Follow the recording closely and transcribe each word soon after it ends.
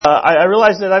I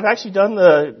realized that I've actually done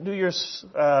the New Year's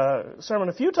sermon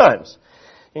a few times,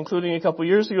 including a couple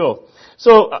years ago.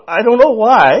 So I don't know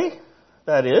why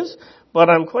that is, but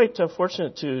I'm quite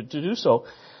fortunate to do so.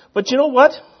 But you know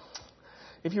what?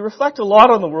 If you reflect a lot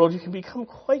on the world, you can become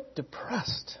quite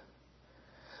depressed.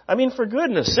 I mean, for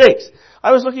goodness sakes.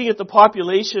 I was looking at the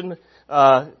population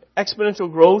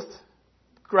exponential growth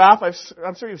graph.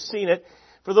 I'm sure you've seen it.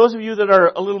 For those of you that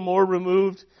are a little more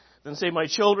removed than, say, my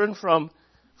children from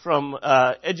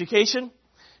education,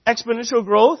 exponential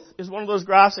growth is one of those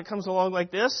graphs that comes along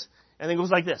like this and then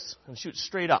goes like this and shoots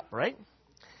straight up, right?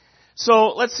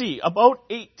 So let's see. About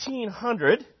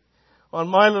 1800 on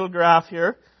my little graph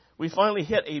here, we finally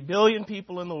hit 1 billion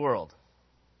people in the world.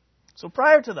 So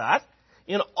prior to that,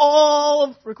 in all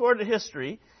of recorded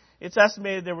history, it's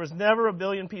estimated there was never 1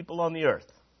 billion people on the earth.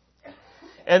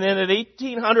 And then at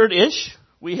 1800-ish,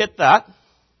 we hit that.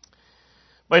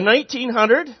 By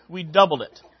 1900, we doubled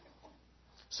it.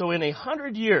 So in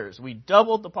 100 years, we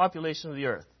doubled the population of the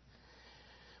earth.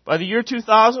 By the year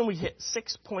 2000, we hit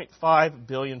 6.5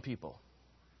 billion people.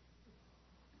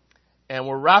 And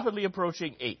we're rapidly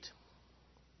approaching 8.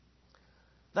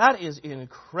 That is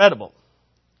incredible.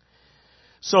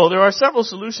 So there are several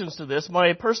solutions to this.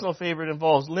 My personal favorite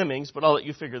involves lemmings, but I'll let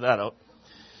you figure that out.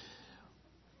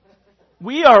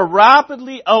 We are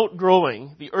rapidly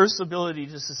outgrowing the Earth's ability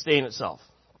to sustain itself.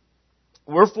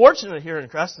 We're fortunate here in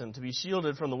Creston to be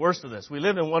shielded from the worst of this. We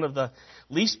live in one of the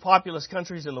least populous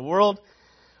countries in the world,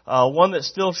 one that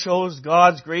still shows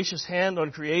God's gracious hand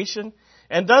on creation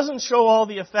and doesn't show all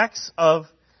the effects of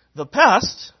the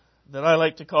pest that I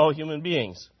like to call human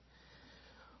beings.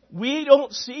 We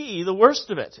don't see the worst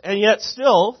of it, and yet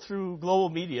still, through global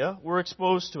media, we're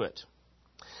exposed to it.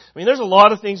 I mean, there's a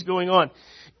lot of things going on.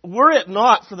 Were it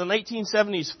not for the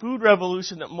 1970s food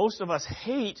revolution that most of us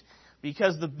hate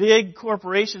because the big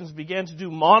corporations began to do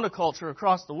monoculture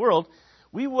across the world,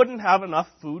 we wouldn't have enough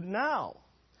food now.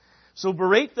 So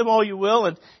berate them all you will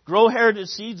and grow heritage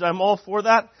seeds. I'm all for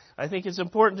that. I think it's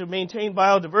important to maintain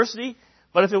biodiversity.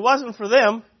 But if it wasn't for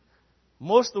them,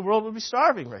 most of the world would be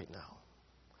starving right now.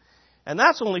 And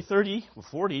that's only 30 or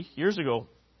 40 years ago.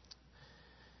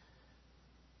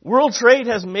 World trade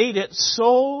has made it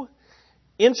so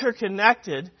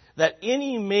interconnected that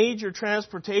any major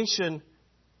transportation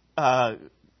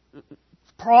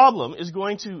problem is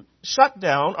going to shut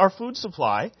down our food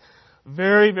supply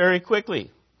very, very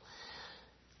quickly.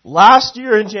 Last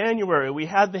year in January, we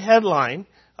had the headline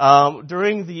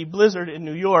during the blizzard in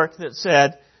New York that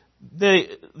said,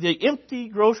 the empty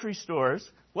grocery stores,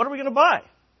 what are we going to buy?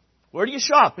 Where do you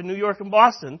shop in New York and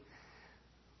Boston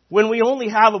when we only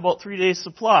have about 3 days'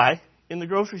 supply in the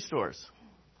grocery stores?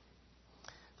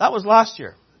 That was last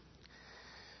year.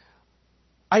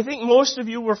 I think most of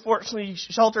you were fortunately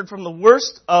sheltered from the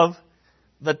worst of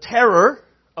the terror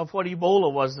of what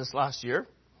Ebola was this last year.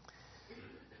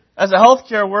 As a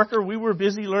healthcare worker, we were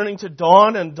busy learning to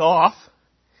don and doff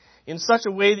in such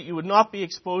a way that you would not be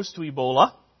exposed to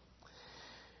Ebola.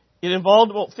 It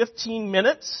involved about 15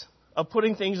 minutes of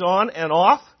putting things on and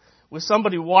off with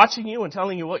somebody watching you and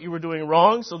telling you what you were doing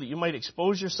wrong so that you might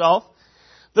expose yourself.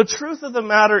 The truth of the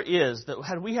matter is that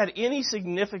had we had any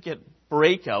significant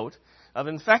breakout of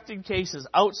infected cases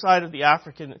outside of the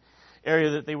African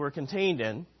area that they were contained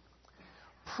in,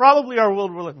 probably our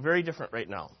world will look very different right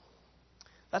now.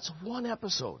 That's one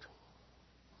episode.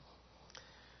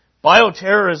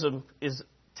 Bioterrorism is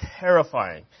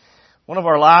terrifying. One of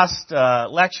our last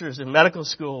lectures in medical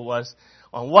school was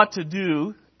on what to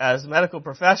do as medical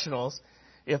professionals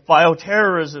if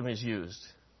bioterrorism is used.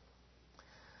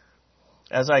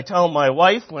 As I tell my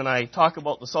wife when I talk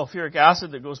about the sulfuric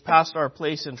acid that goes past our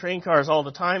place in train cars all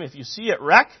the time, if you see it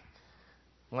wreck,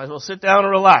 you might as well sit down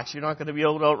and relax. You're not going to be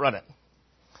able to outrun it.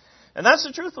 And that's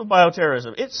the truth of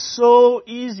bioterrorism. It's so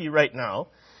easy right now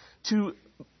to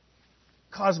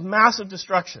cause massive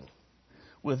destruction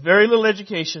with very little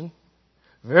education,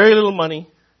 very little money,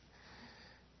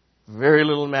 very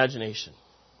little imagination.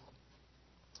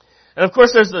 And of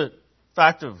course there's the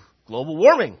fact of global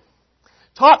warming.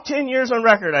 Top 10 years on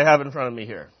record I have in front of me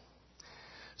here.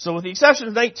 So with the exception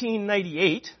of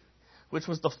 1998, which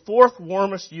was the fourth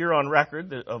warmest year on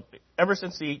record ever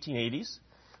since the 1880s,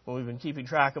 when we've been keeping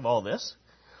track of all this,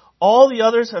 all the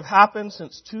others have happened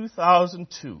since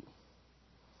 2002.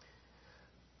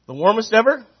 The warmest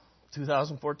ever,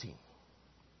 2014.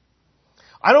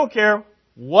 I don't care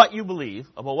what you believe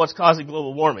about what's causing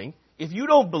global warming. If you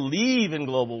don't believe in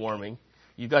global warming,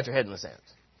 you've got your head in the sand.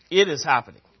 It is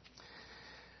happening.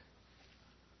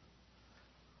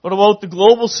 What about the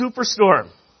global superstorm?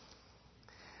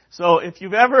 So if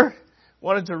you've ever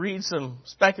wanted to read some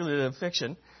speculative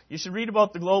fiction, you should read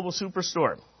about the global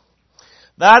superstorm.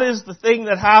 That is the thing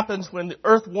that happens when the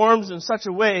earth warms in such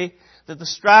a way that the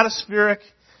stratospheric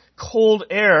cold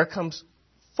air comes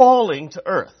falling to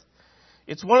earth.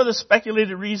 It's one of the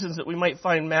speculated reasons that we might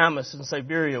find mammoths in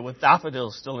Siberia with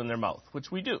daffodils still in their mouth, which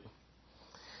we do.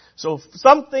 So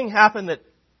something happened that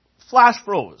flash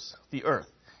froze the earth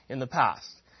in the past.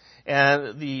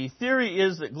 And the theory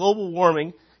is that global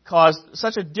warming caused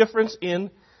such a difference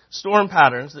in storm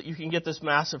patterns that you can get this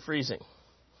massive freezing.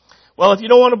 Well, if you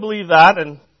don't want to believe that,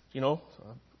 and,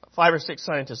 5 or 6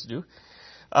 scientists do,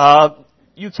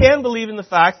 you can believe in the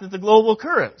fact that the global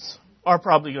currents are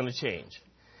probably going to change.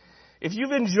 If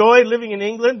you've enjoyed living in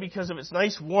England because of its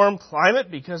nice warm climate,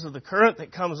 because of the current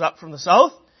that comes up from the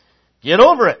south, get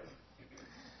over it.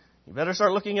 You better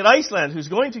start looking at Iceland, who's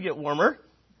going to get warmer,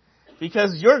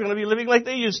 because you're going to be living like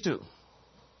they used to,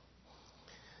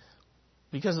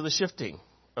 because of the shifting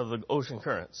of the ocean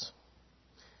currents.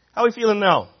 How are we feeling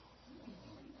now?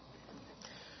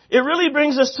 It really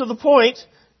brings us to the point,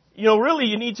 really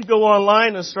you need to go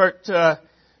online and start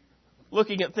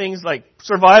looking at things like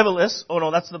survivalists. Oh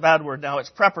no, that's the bad word now. It's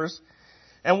preppers.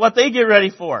 And what they get ready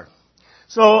for.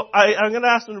 So I'm going to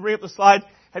ask them to bring up the slide.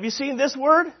 Have you seen this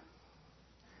word?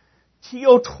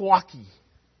 Teotwaki.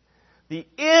 The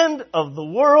end of the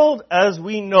world as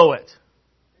we know it.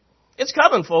 It's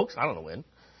coming, folks. I don't know when.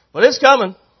 But it's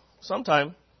coming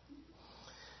sometime.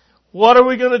 What are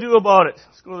we going to do about it?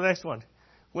 Let's go to the next one.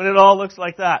 When it all looks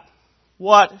like that,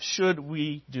 what should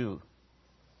we do?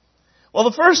 Well,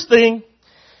 the first thing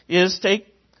is take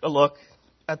a look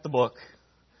at the book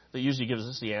that usually gives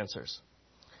us the answers.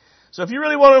 So if you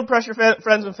really want to impress your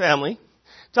friends and family,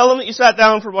 tell them that you sat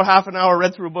down for about half an hour,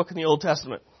 read through a book in the Old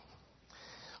Testament.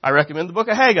 I recommend the book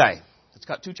of Haggai. It's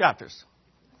got 2 chapters.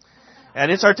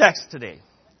 And it's our text today.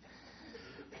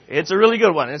 It's a really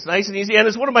good one. It's nice and easy, and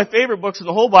it's one of my favorite books in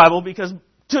the whole Bible because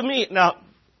to me, now,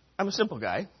 I'm a simple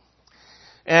guy.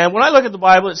 And when I look at the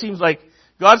Bible, it seems like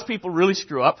God's people really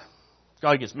screw up.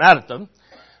 God gets mad at them.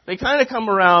 They kind of come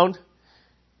around.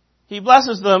 He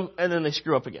blesses them, and then they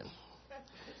screw up again.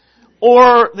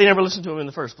 Or they never listen to him in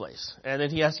the first place. And then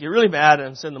he has to get really mad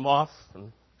and send them off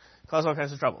and cause all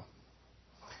kinds of trouble.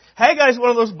 Haggai is one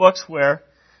of those books where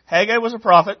Haggai was a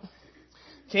prophet,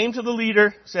 came to the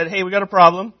leader, said, hey, we got a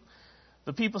problem.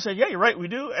 The people said, yeah, you're right, we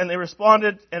do. And they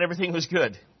responded, and everything was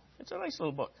good. It's a nice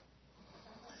little book.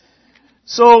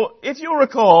 So, if you'll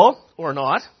recall, or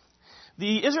not,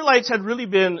 the Israelites had really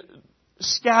been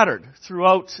scattered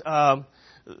throughout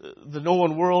the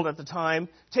known world at the time,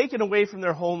 taken away from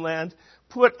their homeland,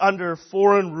 put under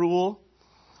foreign rule,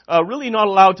 really not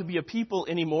allowed to be a people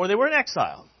anymore. They were in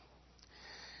exile.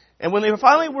 And when they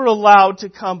finally were allowed to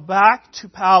come back to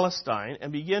Palestine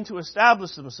and begin to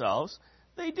establish themselves,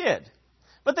 they did.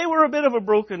 But they were a bit of a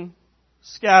broken,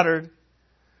 scattered,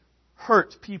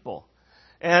 hurt people.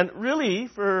 And really,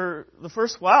 for the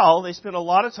first while, they spent a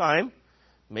lot of time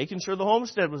making sure the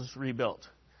homestead was rebuilt,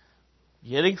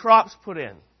 getting crops put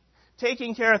in,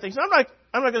 taking care of things. I'm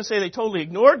not going to say they totally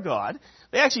ignored God.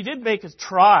 They actually did make a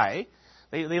try.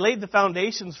 They laid the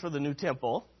foundations for the new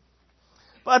temple.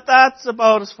 But that's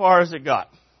about as far as it got.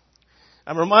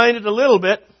 I'm reminded a little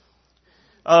bit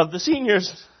of the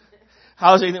seniors'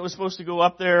 housing that was supposed to go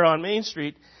up there on Main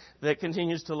Street that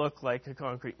continues to look like a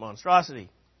concrete monstrosity.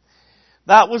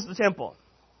 That was the temple.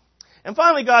 And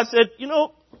finally God said,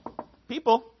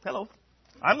 people, hello,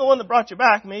 I'm the one that brought you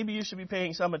back. Maybe you should be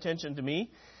paying some attention to me.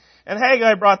 And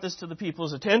Haggai brought this to the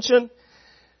people's attention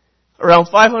around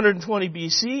 520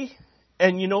 BC.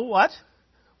 And you know what?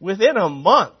 Within a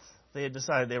month, they had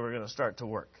decided they were going to start to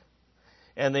work.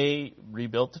 And they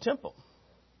rebuilt the temple.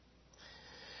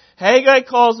 Haggai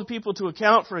calls the people to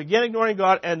account for again ignoring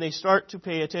God, and they start to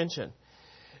pay attention.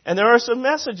 And there are some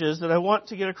messages that I want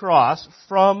to get across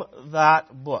from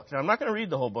that book. Now, I'm not going to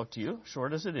read the whole book to you,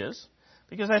 short as it is,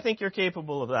 because I think you're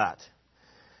capable of that.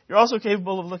 You're also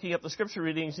capable of looking up the scripture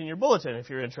readings in your bulletin if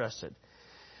you're interested.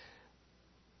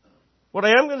 What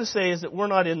I am going to say is that we're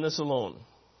not in this alone.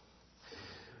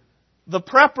 The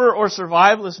prepper or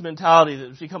survivalist mentality that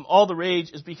has become all the rage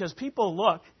is because people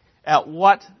look at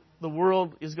what the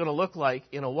world is going to look like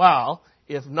in a while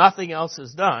if nothing else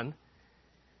is done,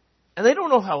 and they don't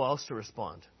know how else to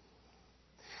respond.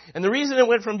 And the reason it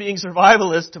went from being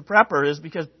survivalist to prepper is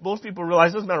because most people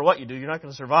realize it doesn't matter what you do, you're not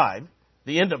going to survive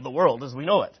the end of the world as we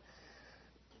know it.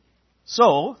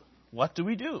 So, what do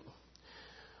we do?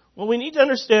 Well, we need to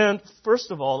understand, first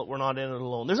of all, that we're not in it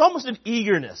alone. There's almost an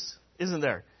eagerness, isn't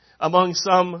there, among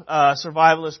some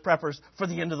survivalist preppers for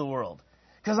the end of the world.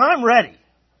 Because I'm ready,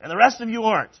 and the rest of you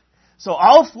aren't. So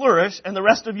I'll flourish, and the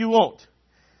rest of you won't.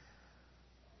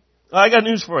 I got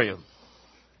news for you.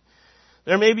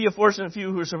 There may be a fortunate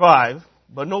few who survive,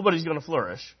 but nobody's going to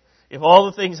flourish if all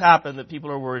the things happen that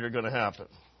people are worried are going to happen.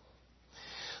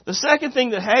 The second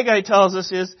thing that Haggai tells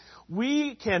us is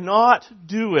we cannot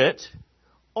do it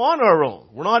on our own.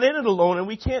 We're not in it alone, and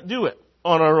we can't do it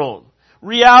on our own.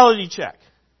 Reality check.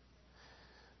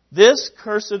 This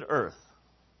cursed earth,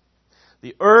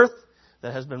 the earth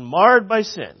that has been marred by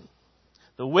sin,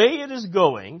 the way it is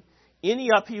going, any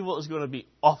upheaval is going to be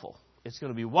awful. It's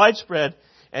going to be widespread,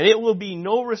 and it will be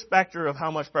no respecter of how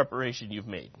much preparation you've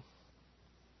made.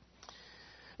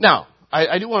 Now,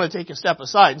 I do want to take a step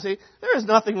aside and say there is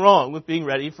nothing wrong with being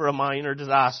ready for a minor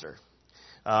disaster.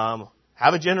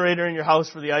 Have a generator in your house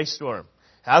for the ice storm.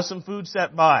 Have some food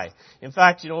set by. In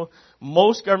fact,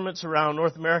 most governments around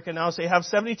North America now say have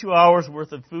 72 hours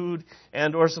worth of food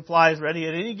and or supplies ready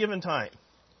at any given time.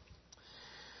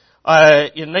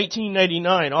 In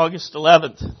 1999, August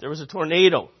 11th, there was a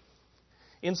tornado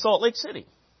in Salt Lake City.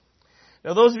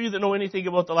 Now, those of you that know anything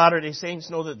about the Latter-day Saints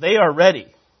know that they are ready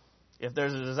if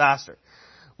there's a disaster.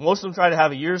 Most of them try to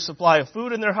have a year's supply of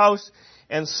food in their house,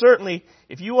 and certainly,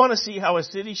 if you want to see how a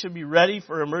city should be ready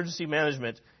for emergency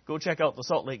management, go check out the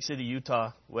Salt Lake City,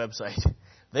 Utah website.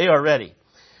 They are ready.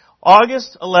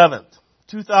 August 11th,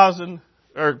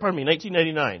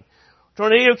 1999.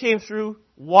 Tornado came through,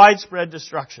 widespread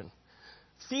destruction.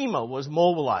 FEMA was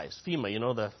mobilized.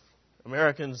 FEMA, the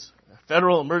Americans'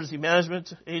 Federal Emergency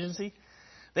Management Agency.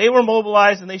 They were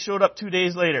mobilized and they showed up 2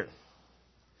 days later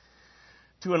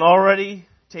to an already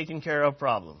taken care of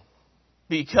problem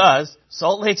because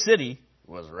Salt Lake City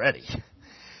was ready.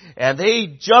 And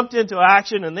they jumped into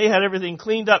action and they had everything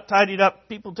cleaned up, tidied up,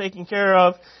 people taken care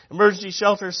of, emergency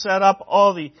shelters set up,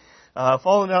 all the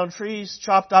fallen down trees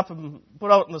chopped up and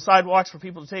put out on the sidewalks for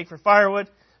people to take for firewood.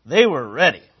 They were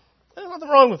ready. There's nothing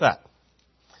wrong with that.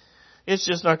 It's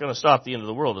just not going to stop the end of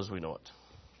the world as we know it.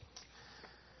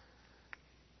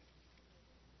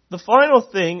 The final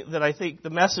thing that I think, the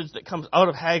message that comes out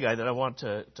of Haggai that I want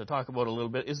to talk about a little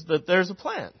bit is that there's a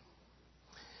plan.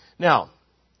 Now,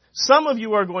 some of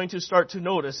you are going to start to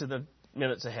notice in the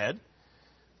minutes ahead,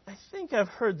 I think I've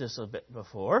heard this a bit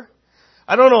before.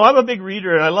 I don't know, I'm a big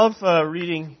reader and I love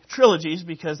reading trilogies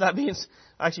because that means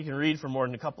I actually can read for more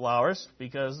than a couple hours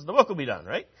because the book will be done,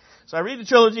 right? So I read the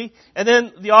trilogy and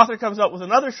then the author comes out with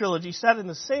another trilogy set in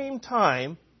the same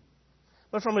time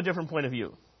but from a different point of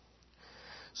view.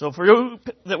 So for you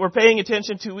that were paying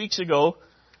attention 2 weeks ago,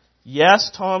 yes,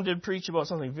 Tom did preach about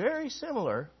something very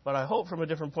similar, but I hope from a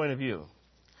different point of view.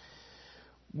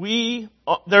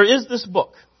 There is this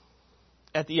book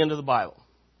at the end of the Bible.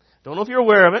 Don't know if you're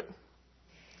aware of it,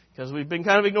 because we've been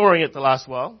kind of ignoring it the last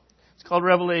while. It's called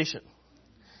Revelation.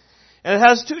 And it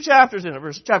has 2 chapters in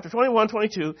it, chapter 21,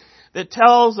 22, that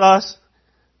tells us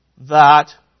that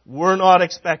we're not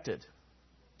expected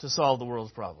to solve the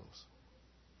world's problems.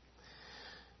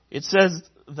 It says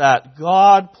that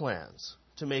God plans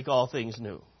to make all things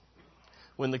new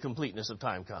when the completeness of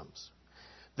time comes.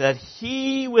 That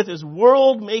He, with His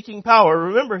world-making power,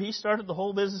 remember, He started the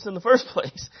whole business in the first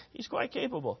place. He's quite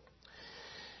capable.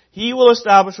 He will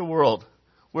establish a world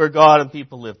where God and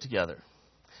people live together.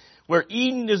 Where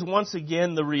Eden is once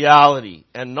again the reality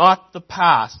and not the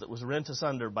past that was rent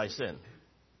asunder by sin.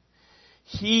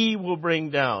 He will bring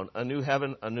down a new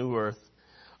heaven, a new earth,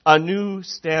 a new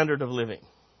standard of living.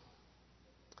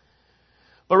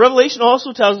 But Revelation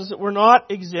also tells us that we're not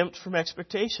exempt from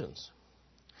expectations.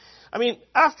 I mean,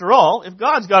 after all, if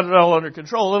God's got it all under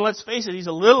control, and let's face it, He's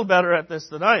a little better at this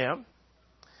than I am,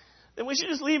 then we should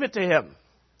just leave it to Him.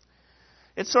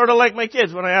 It's sort of like my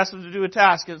kids. When I ask them to do a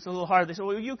task and it's a little hard, they say,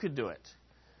 well, you could do it.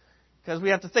 Because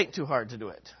we have to think too hard to do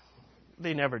it.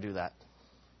 They never do that.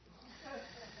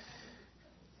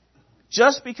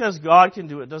 Just because God can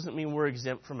do it doesn't mean we're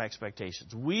exempt from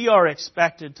expectations. We are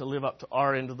expected to live up to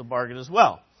our end of the bargain as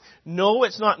well. No,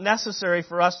 it's not necessary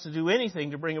for us to do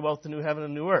anything to bring about the new heaven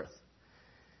and new earth.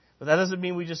 But that doesn't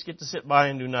mean we just get to sit by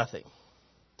and do nothing.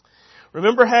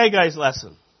 Remember Haggai's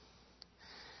lesson.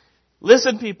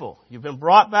 Listen, people, you've been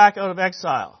brought back out of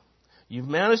exile. You've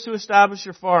managed to establish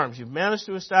your farms. You've managed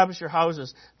to establish your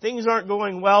houses. Things aren't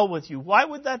going well with you. Why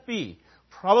would that be?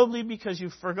 Probably because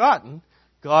you've forgotten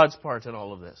God's part in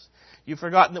all of this. You've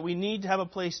forgotten that we need to have a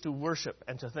place to worship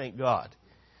and to thank God.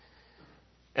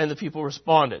 And the people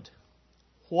responded,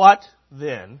 what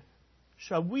then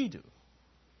shall we do?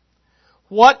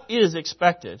 What is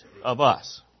expected of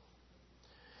us?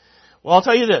 Well, I'll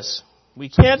tell you this. We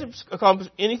can't accomplish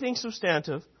anything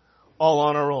substantive all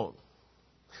on our own.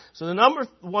 So the number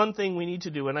one thing we need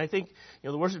to do, and I think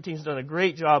the worship team's done a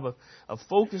great job of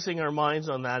focusing our minds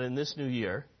on that in this new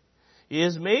year,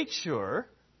 is make sure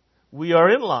we are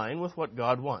in line with what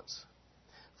God wants.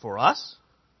 for us,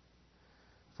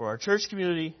 for our church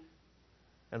community,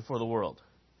 and for the world.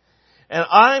 And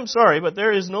I'm sorry, but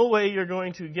there is no way you're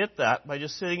going to get that by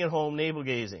just sitting at home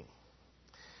navel-gazing.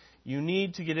 You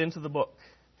need to get into the book.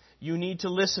 You need to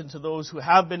listen to those who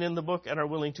have been in the book and are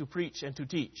willing to preach and to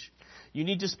teach. You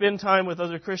need to spend time with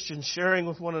other Christians, sharing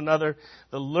with one another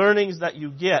the learnings that you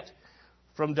get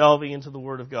from delving into the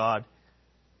Word of God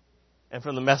and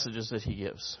from the messages that He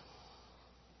gives.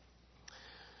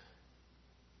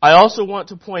 I also want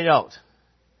to point out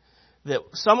that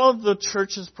some of the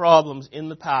church's problems in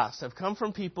the past have come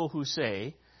from people who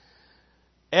say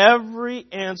every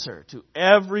answer to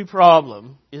every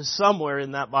problem is somewhere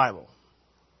in that Bible.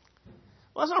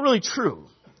 Well, that's not really true.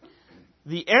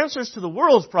 The answers to the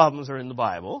world's problems are in the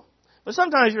Bible, but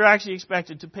sometimes you're actually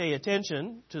expected to pay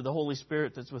attention to the Holy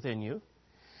Spirit that's within you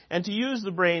and to use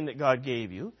the brain that God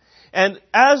gave you. And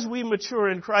as we mature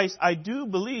in Christ, I do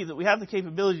believe that we have the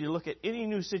capability to look at any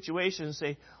new situation and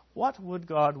say, what would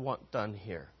God want done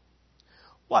here?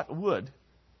 What would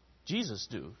Jesus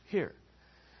do here?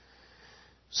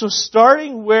 So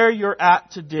starting where you're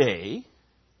at today,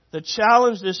 the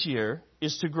challenge this year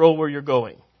is to grow where you're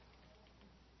going.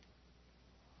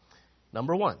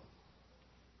 Number one.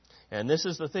 And this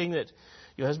is the thing that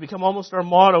has become almost our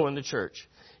motto in the church,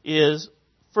 is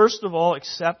first of all,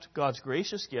 accept God's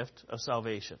gracious gift of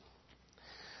salvation.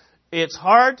 It's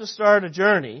hard to start a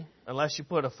journey unless you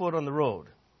put a foot on the road.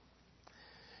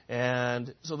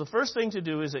 And so the first thing to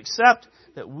do is accept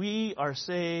that we are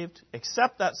saved,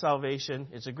 accept that salvation.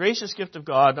 It's a gracious gift of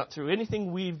God, not through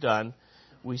anything we've done.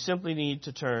 We simply need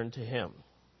to turn to Him.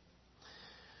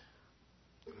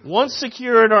 Once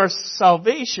secure in our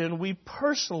salvation, we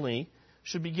personally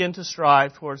should begin to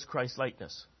strive towards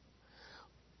Christ-likeness.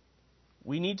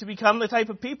 We need to become the type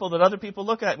of people that other people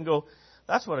look at and go,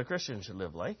 that's what a Christian should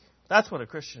live like. That's what a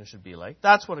Christian should be like.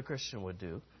 That's what a Christian would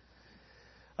do.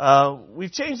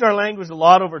 We've changed our language a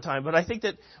lot over time, but I think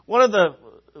that one of the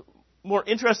more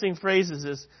interesting phrases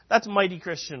is, that's mighty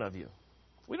Christian of you.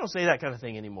 We don't say that kind of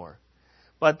thing anymore.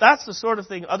 But that's the sort of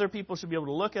thing other people should be able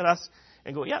to look at us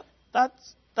and go, yeah,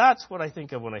 that's what I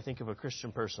think of when I think of a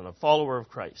Christian person, a follower of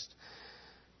Christ.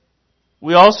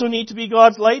 We also need to be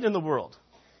God's light in the world.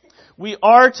 We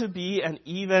are to be an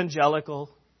evangelical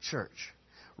church,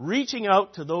 reaching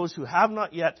out to those who have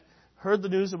not yet heard the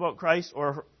news about Christ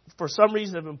or for some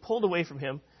reason have been pulled away from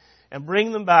Him and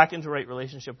bring them back into right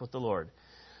relationship with the Lord.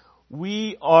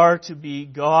 We are to be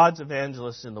God's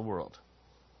evangelists in the world.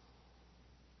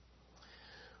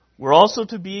 We're also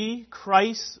to be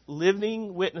Christ's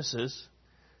living witnesses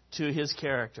to His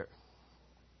character.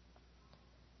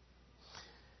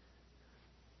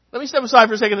 Let me step aside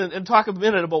for a second and talk a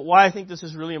minute about why I think this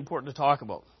is really important to talk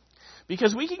about.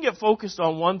 Because we can get focused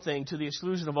on one thing to the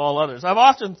exclusion of all others. I've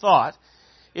often thought,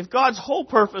 if God's whole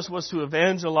purpose was to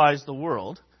evangelize the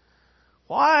world,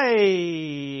 why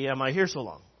am I here so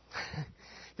long?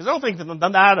 Because I don't think that I'm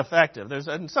that effective.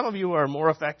 And some of you are more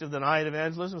effective than I at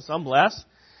evangelism, some less.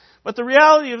 But the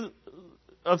reality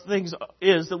of things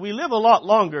is that we live a lot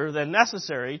longer than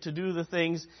necessary to do the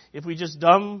things if we just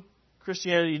dumb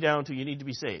Christianity down to you need to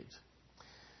be saved.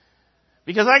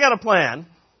 Because I got a plan.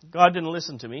 God didn't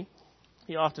listen to me.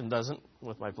 He often doesn't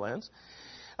with my plans.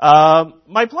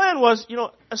 My plan was,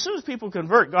 as soon as people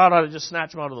convert, God ought to just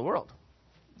snatch them out of the world.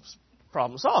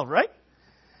 Problem solved, right?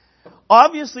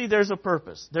 Obviously, there's a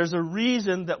purpose. There's a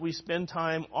reason that we spend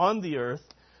time on the earth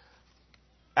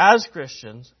as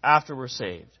Christians after we're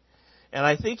saved. And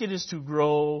I think it is to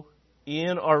grow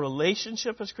in our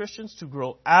relationship as Christians, to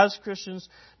grow as Christians,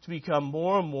 to become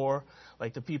more and more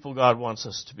like the people God wants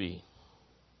us to be.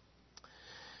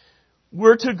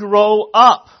 We're to grow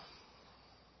up.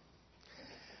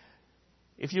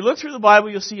 If you look through the Bible,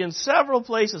 you'll see in several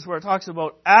places where it talks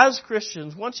about as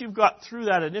Christians, once you've got through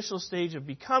that initial stage of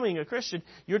becoming a Christian,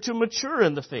 you're to mature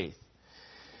in the faith.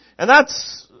 And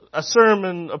that's a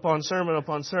sermon upon sermon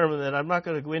upon sermon that I'm not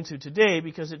going to go into today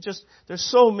because there's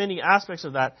so many aspects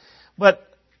of that. But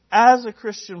as a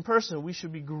Christian person, we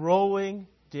should be growing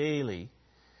daily,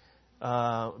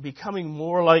 becoming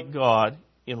more like God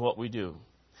in what we do.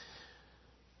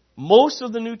 Most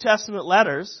of the New Testament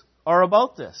letters are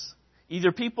about this.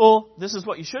 Either people, this is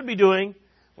what you should be doing,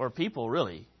 or people,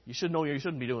 really, you should know you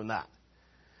shouldn't be doing that.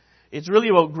 It's really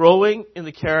about growing in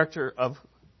the character of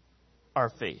our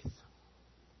faith.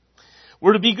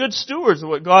 We're to be good stewards of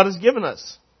what God has given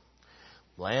us.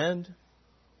 Land,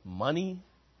 money,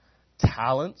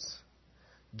 talents,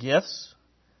 gifts,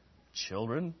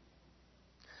 children,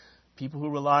 people who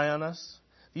rely on us.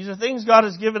 These are things God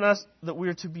has given us that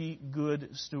we're to be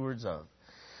good stewards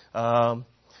of.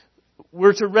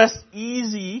 We're to rest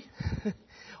easy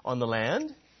on the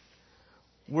land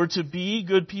We're to be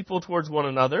good people towards one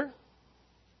another.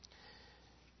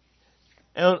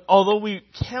 And although we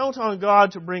count on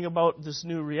God to bring about this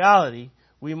new reality,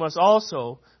 we must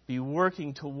also be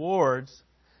working towards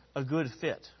a good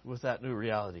fit with that new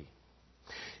reality.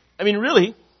 I mean,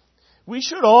 really, we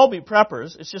should all be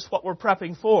preppers. It's just what we're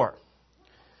prepping for.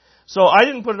 So I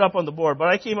didn't put it up on the board, but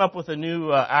I came up with a new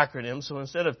acronym. So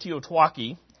instead of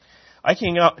TEOTWAWKI, I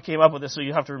came up with this, so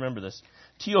you have to remember this.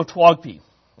 TEOTWAWKI.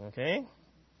 Okay?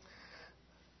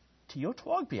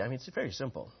 TEOTWAWKI. I mean, it's very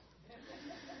simple.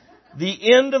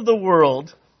 The end of the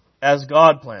world as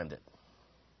God planned it.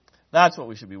 That's what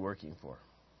we should be working for.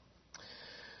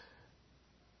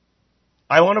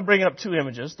 I want to bring up two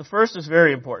images. The first is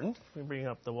very important. Let me bring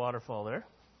up the waterfall there.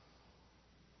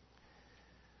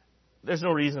 There's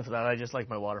no reason for that. I just like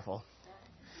my waterfall.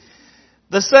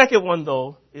 The second one,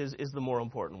 though, is the more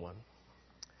important one.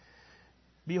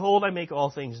 Behold, I make all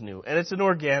things new. And it's an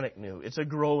organic new. It's a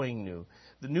growing new.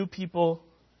 The new people,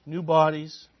 new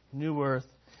bodies, new earth.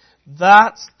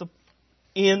 That's the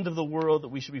end of the world that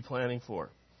we should be planning for.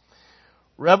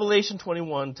 Revelation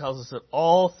 21 tells us that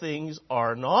all things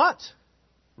are not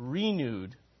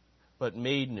renewed, but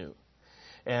made new.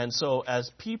 And so as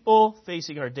people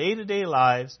facing our day-to-day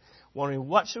lives, wondering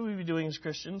what should we be doing as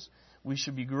Christians, we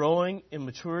should be growing in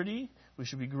maturity. We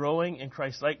should be growing in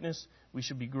Christ-likeness. We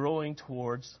should be growing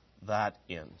towards that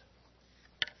end.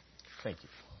 Thank you.